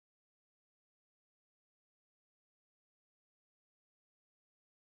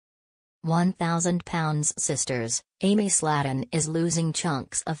1,000 pounds sisters, Amy Slaton is losing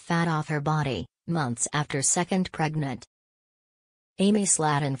chunks of fat off her body, months after second pregnant. Amy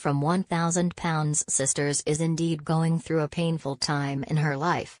Slaton from 1,000 pounds sisters is indeed going through a painful time in her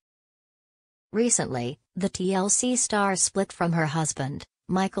life. Recently, the TLC star split from her husband,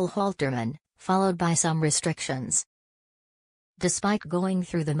 Michael Halterman, followed by some restrictions. Despite going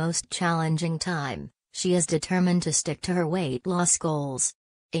through the most challenging time, she is determined to stick to her weight loss goals.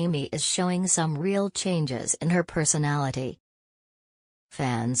 Amy is showing some real changes in her personality.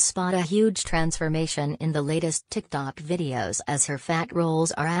 Fans spot a huge transformation in the latest TikTok videos as her fat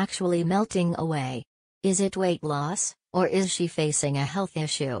rolls are actually melting away. Is it weight loss, or is she facing a health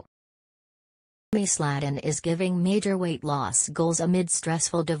issue? Amy Slaton is giving major weight loss goals amid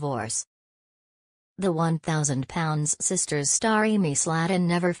stressful divorce. The 1,000 pounds sisters star Amy Slaton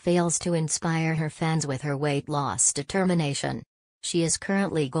never fails to inspire her fans with her weight loss determination. She is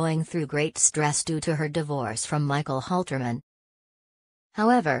currently going through great stress due to her divorce from Michael Halterman.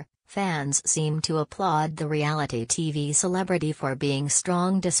 However, fans seem to applaud the reality TV celebrity for being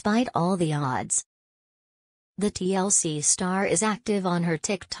strong despite all the odds. The TLC star is active on her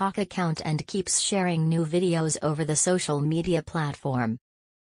TikTok account and keeps sharing new videos over the social media platform.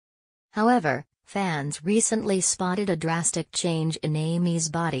 However, fans recently spotted a drastic change in Amy's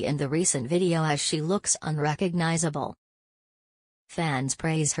body in the recent video as she looks unrecognizable. Fans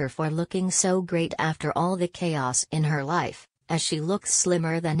praise her for looking so great after all the chaos in her life, as she looks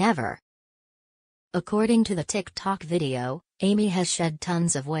slimmer than ever. According to the TikTok video, Amy has shed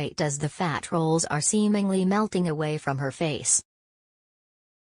tons of weight as the fat rolls are seemingly melting away from her face.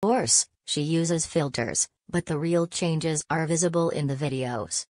 Of course, she uses filters, but the real changes are visible in the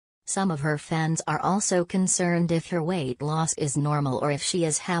videos. Some of her fans are also concerned if her weight loss is normal or if she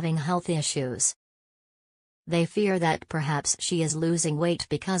is having health issues. They fear that perhaps she is losing weight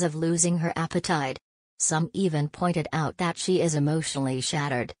because of losing her appetite. Some even pointed out that she is emotionally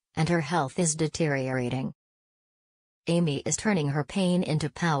shattered, and her health is deteriorating. Amy is turning her pain into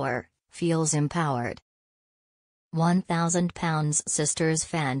power, feels empowered. 1,000 pounds sisters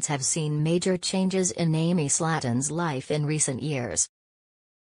fans have seen major changes in Amy Slaton's life in recent years.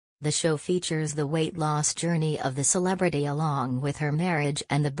 The show features the weight loss journey of the celebrity along with her marriage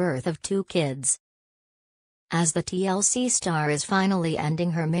and the birth of 2 kids. As the TLC star is finally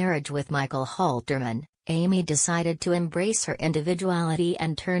ending her marriage with Michael Halterman, Amy decided to embrace her individuality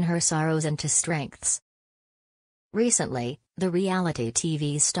and turn her sorrows into strengths. Recently, the reality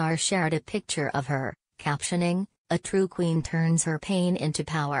TV star shared a picture of her, captioning, "A true queen turns her pain into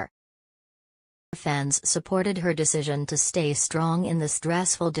power." Fans supported her decision to stay strong in the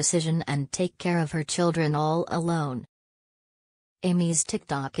stressful decision and take care of her children all alone. Amy's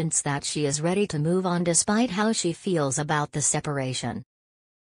TikTok hints that she is ready to move on despite how she feels about the separation.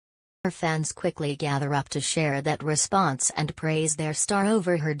 Her fans quickly gather up to share that response and praise their star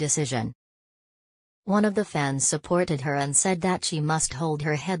over her decision. One of the fans supported her and said that she must hold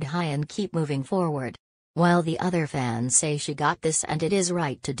her head high and keep moving forward, while the other fans say she got this and it is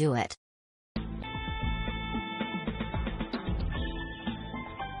right to do it.